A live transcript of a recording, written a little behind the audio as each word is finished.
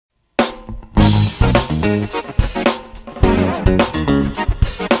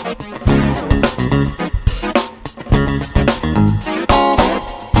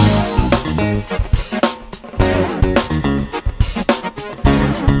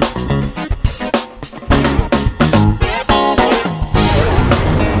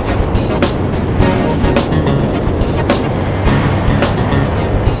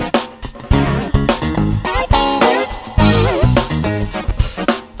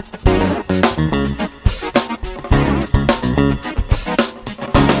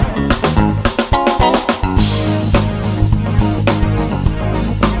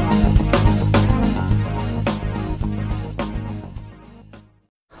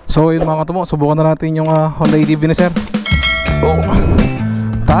So yun mga katumo, subukan na natin yung Honda ADV na sir. Oh,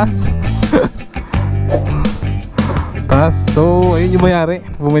 taas. Taas. So ayun yung mayari,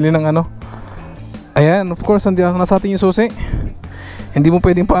 bumili ng ano. Ayan, of course nasa atin yung susi. Hindi mo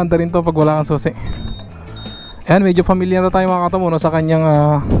pwedeng paanda rin to pag wala kang susi. Ayan, medyo familiar na tayo mga katumo sa kanyang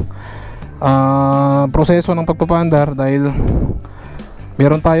proseso ng pagpapaandar. Dahil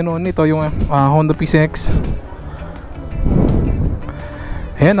meron tayo noon nito yung Honda PCX.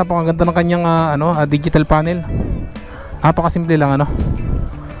 Ayan, napakaganda ng kanyang digital panel. Napakasimple lang ano.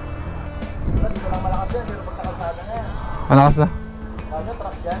 Malakas na.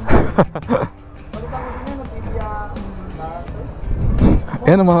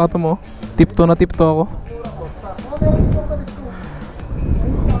 Ayan ang mga katumo. Tipto na tipto ako.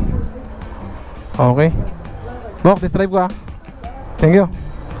 Okay. Bok, test drive ka. Thank you.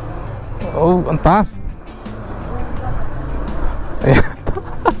 Oh, ang taas. Ayan.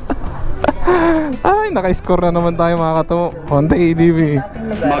 Ay, naka-score na naman tayo mga katumo. Honda ADV.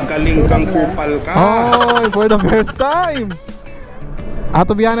 Magaling kang kupal ka. Oh, for the first time.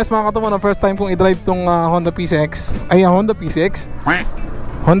 To be honest mga katumo, na first time kong i-drive tong Honda PCX. Ay, Honda PCX?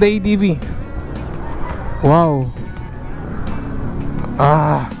 Honda ADV. Wow.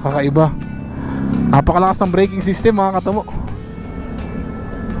 Kakaiba. Napakalakas ng braking system mga katumo.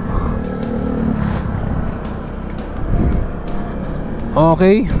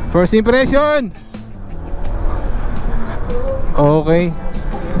 Okay, first impression. Okay.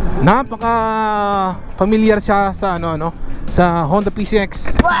 Napaka familiar siya sa sa Honda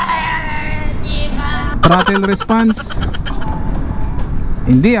PCX. Throttle response.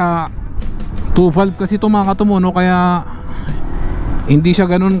 Hindi 2 valve kasi ito mga katumo, no? Kaya hindi siya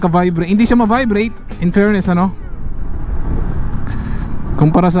ganun ka-vibrate. Hindi siya ma-vibrate in fairness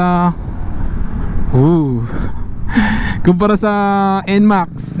kumpara sa kumpara sa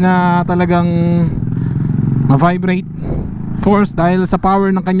NMAX na talagang ma-vibrate force dahil sa power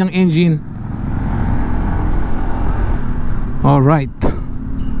ng kanyang engine. Alright.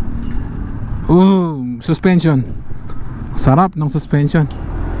 Suspension. Sarap ng suspension.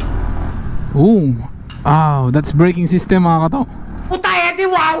 That's braking system mga kato. Putaya di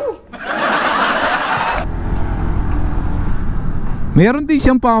wow. Meron din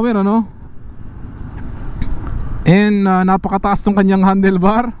siyang power and napakataas ng kanyang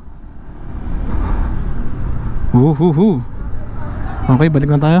handlebar. Okay, balik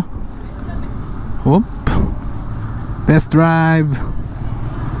na tayo. Test drive.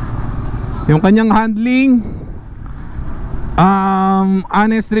 Yung kanyang handling,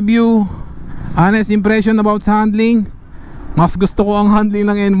 honest review, honest impression about sa handling. Mas gusto ko ang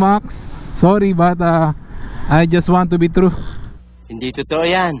handling ng NMAX. Sorry but I just want to be true. Hindi totoo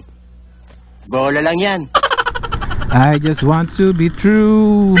yan. Bola lang yan. I just want to be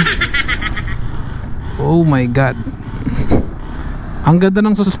true. Oh my god. Ang ganda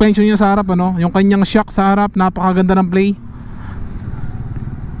ng suspension niya sa harap yung kanyang shock sa harap, napakaganda ng play.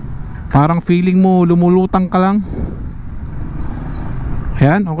 Parang feeling mo lumulutang ka lang.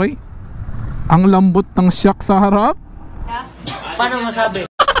 Ayan, okay. Ang lambot ng shock sa harap. Paano masabi?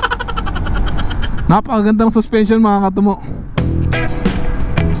 Napakaganda ng suspension mga katumo.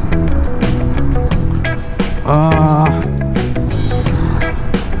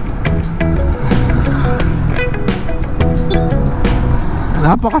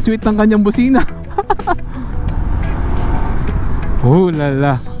 Napaka-sweet ng kanyang busina.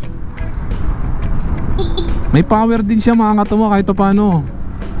 Lala. May power din siya mga katumo kahit pa paano.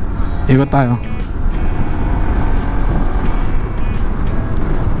 Ikot tayo.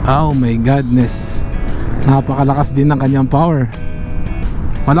 Oh my godness. Napakalakas din ng kanyang power.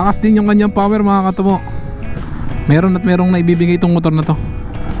 Malakas din yung kanyang power mga katumo. Meron at merong naibibigay itong motor na to.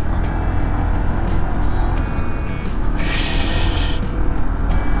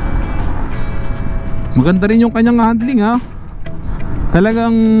 Maganda rin yung kanyang handling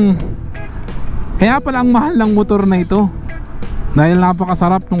Talagang kaya pala ang mahal ng motor na ito. Dahil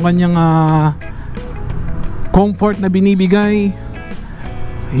napakasarap ng kanyang comfort na binibigay,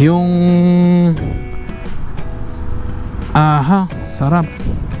 yung sarap.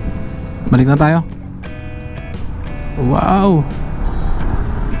 Balik na tayo. Wow.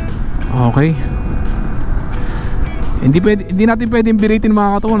 Okay. Hindi natin pwedeng biritin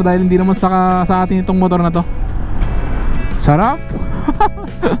mga katumo dahil hindi naman sa atin itong motor na to. Sarap.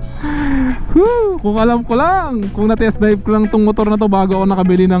 Kung alam ko lang, kung na-test drive ko lang itong motor na to bago ako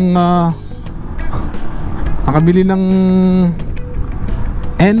nakabili ng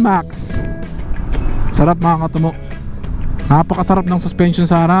NMAX. Sarap mga katumo. Napakasarap ng suspension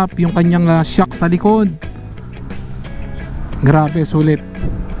sa harap, yung kanyang shock sa likod. Grabe, sulit.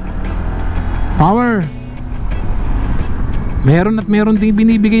 Power. Meron din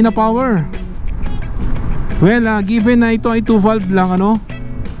binibigay na power. Well, given na ito ay 2 valve lang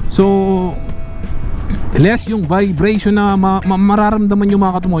so less yung vibration na mararamdaman yung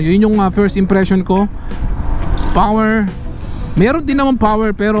mga katumo. Yun yung first impression ko. Power. Meron din naman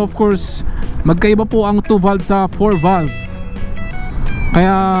power, pero of course magkaiba po ang 2 valve sa 4 valve.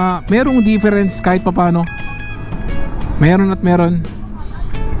 Kaya merong difference kahit papano. Meron.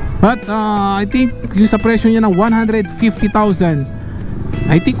 But I think yung sa presyo niya na 150,000,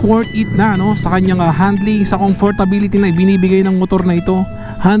 I think worth it na sa kanyang handling, sa comfortability na ibinibigay ng motor na ito.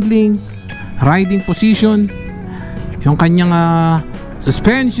 Handling, riding position, yung kanyang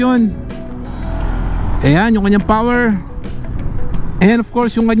suspension, ayan, yung kanyang power, and of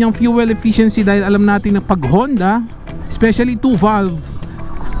course yung kanyang fuel efficiency, dahil alam natin na pag Honda, especially 2 valve,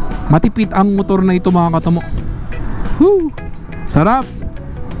 matipid ang motor na ito mga katumo. Sarap.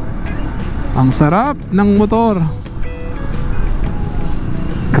 Ang sarap ng motor.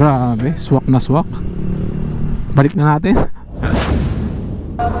 Grabe, swak na swak. Balik na natin.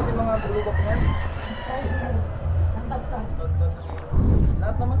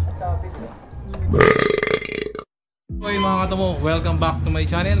 Okay mga katumo, welcome back to my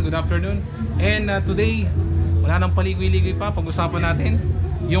channel. Good afternoon. And today, wala nang paligoy-ligoy pa. Pag-usapan natin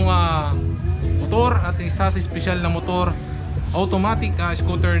yung motor at isa sa special na motor, automatic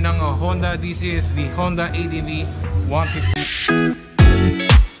scooter ng Honda. This is the Honda ADV 150.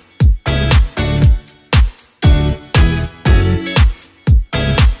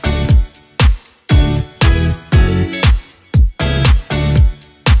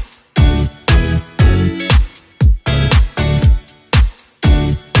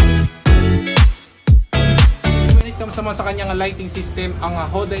 Sama sa kanyang lighting system, ang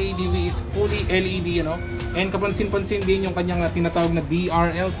Honda ADV is fully LED, and kapansin-pansin din yung kanyang tinatawag na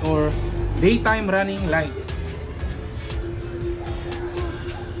DRLs or daytime running lights.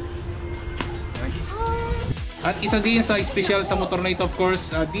 At isa din sa special sa motor na ito, of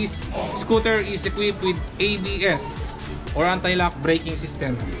course, this scooter is equipped with ABS or anti-lock braking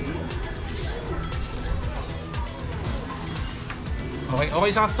system.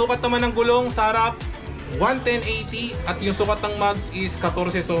 Okay, sa sukat naman ng gulong sa harap 110/80 at yung sukat ng mags is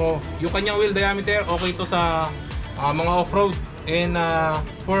 14. So yung kanyang wheel diameter okay ito sa mga off-road and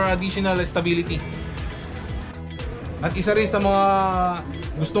for additional stability. At isa rin sa mga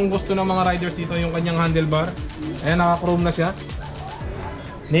gustong-gusto ng mga riders dito yung kanyang handlebar. Ayan, naka-chrome na siya.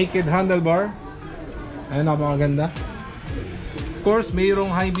 Naked handlebar. Ayan, napakaganda. Of course,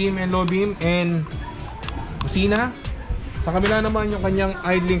 mayroong high beam and low beam and busina. Sa kabila naman yung kanyang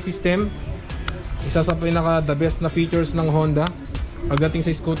idling system. Isa sa pinaka the best na features ng Honda pagdating sa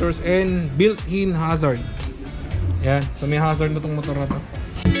scooters, and built-in hazard. Yan, so may hazard na itong motor na to.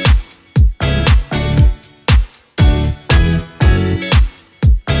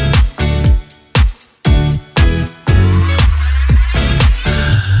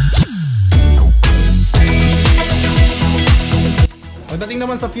 Pagdating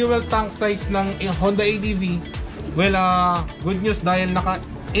naman sa fuel tank size ng Honda ADV, well, good news dahil naka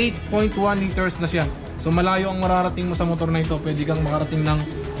 8.1 liters na siya. So malayo ang mararating mo sa motor na ito. Pwede kang makarating ng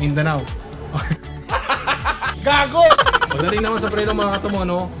Mindanao. Gago! Pagdating naman sa preno mga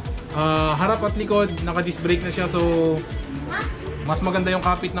katumo, harap at likod, naka-disc brake na siya. So mas maganda yung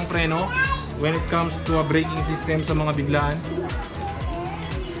kapit ng preno when it comes to a braking system sa mga biglaan.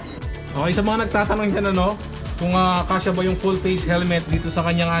 Okay, sa mga nagtatanong dyan kung kasya ba yung full face helmet dito sa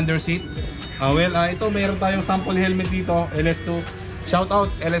kanyang underseat. Well, ito mayroon tayong sample helmet dito, LS2. Shout out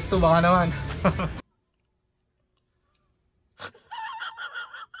LS2, baka naman.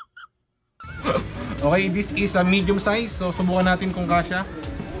 Okay, this is a medium size, so subukan natin kung kasya.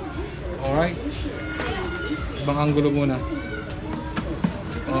 Alright, ibang angulo muna.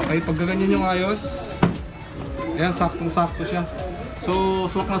 Okay, pag ganyan yung ayos, ayan, saktong-sakto siya. So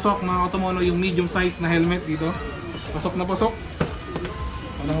swak na swak mga katumo, yung medium size na helmet dito. Pasok na pasok,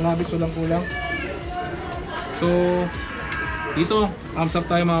 walang labis, walang kulang. So dito, thumbs up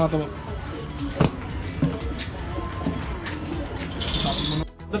tayo mga katumo.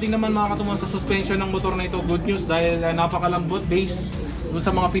 Dating naman mga katumo sa suspension ng motor na ito, good news dahil napakalambot based dun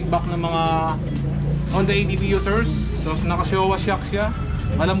sa mga feedback ng mga Honda ADV users. So naka-Showa shock siya,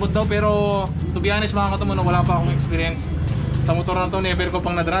 malambot daw, pero to be honest mga katumo, wala pa akong experience sa motor na to, never ko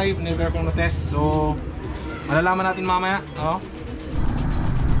pang na-drive, never kong na-test. So malalaman natin mamaya.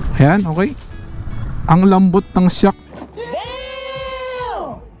 Ayan, okay. Ang lambot ng shock.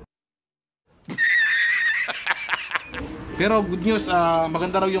 Pero good news,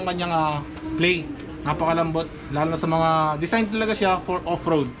 maganda raw yung kanyang play. Napakalambot, lalo na sa mga design talaga siya for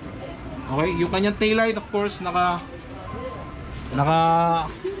off-road. Okay, yung kanyang taillight of course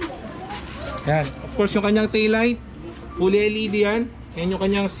yan, of course yung kanyang taillight fully LED yan. Yan yung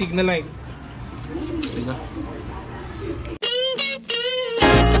kanyang signal light. Diba?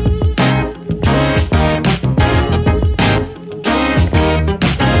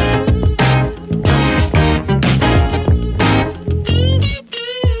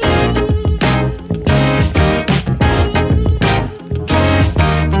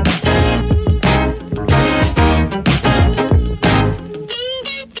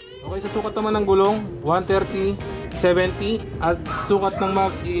 Sukat naman ng gulong 130/70 at sukat ng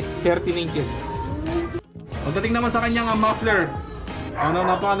max is 13 inches. Pagdating naman sa kanyang muffler,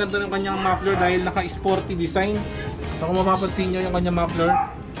 napakaganda ng kanyang muffler dahil naka-sporty design. So kung mapapansin nyo yung kanyang muffler,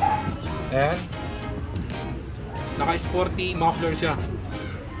 ayan, naka-sporty muffler siya.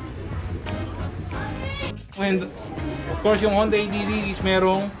 And of course yung Honda ADV is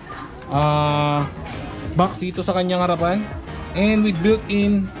merong box dito sa kanyang harapan and with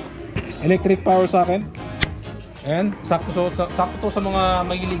built-in electric power socket. Ayan, sakto to sa mga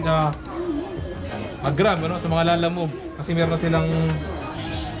mahilig na mag-grab, sa mga lalamove. Kasi meron na silang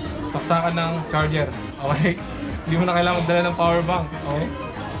saksakan ng charger. Okay? Hindi mo na kailangan magdala ng power bank. Okay?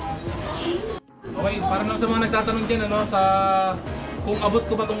 Okay, para naman sa mga nagtatanong dyan, sa kung abot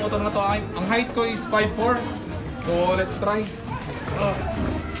ko ba itong motor na to. Ang height ko is 5'4". So, let's try.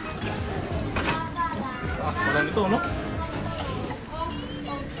 Taas pala nito, no?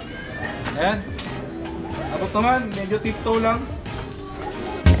 Ayan. Abot naman, medyo tiptoe lang.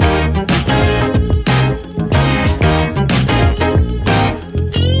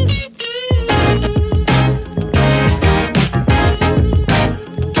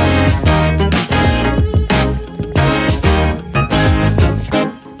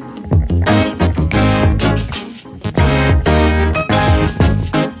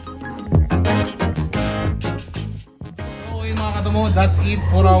 That's it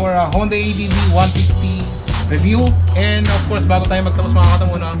for our Honda ADV 150 review. And of course, bago tayo magtapos mga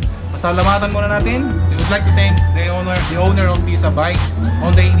katumo, pasalamatan muna natin. We would like to thank the owner of this bike,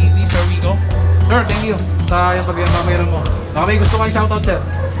 Honda ADV, Sir Rico. Sir, thank you sa yung pagmamayaran mo. Baka may gusto kayong shoutout, sir?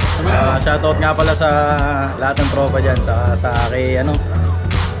 Shoutout nga pala sa lahat ng tropa dyan, sa kay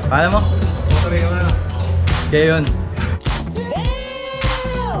paano mo? OffMoToRey na. Kaya yun.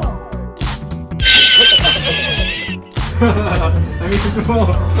 Sa misis mo.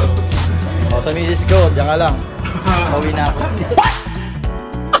 Sa misis ko, diyan ka lang. Pauwi na ako.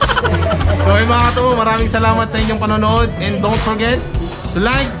 So yung mga katumo, maraming salamat sa inyong panonood. And don't forget to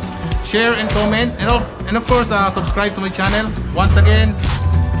like, share, and comment. And of course, subscribe to my channel. Once again,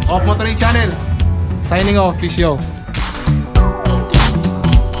 OffMoToRey channel. Signing off. Peace out.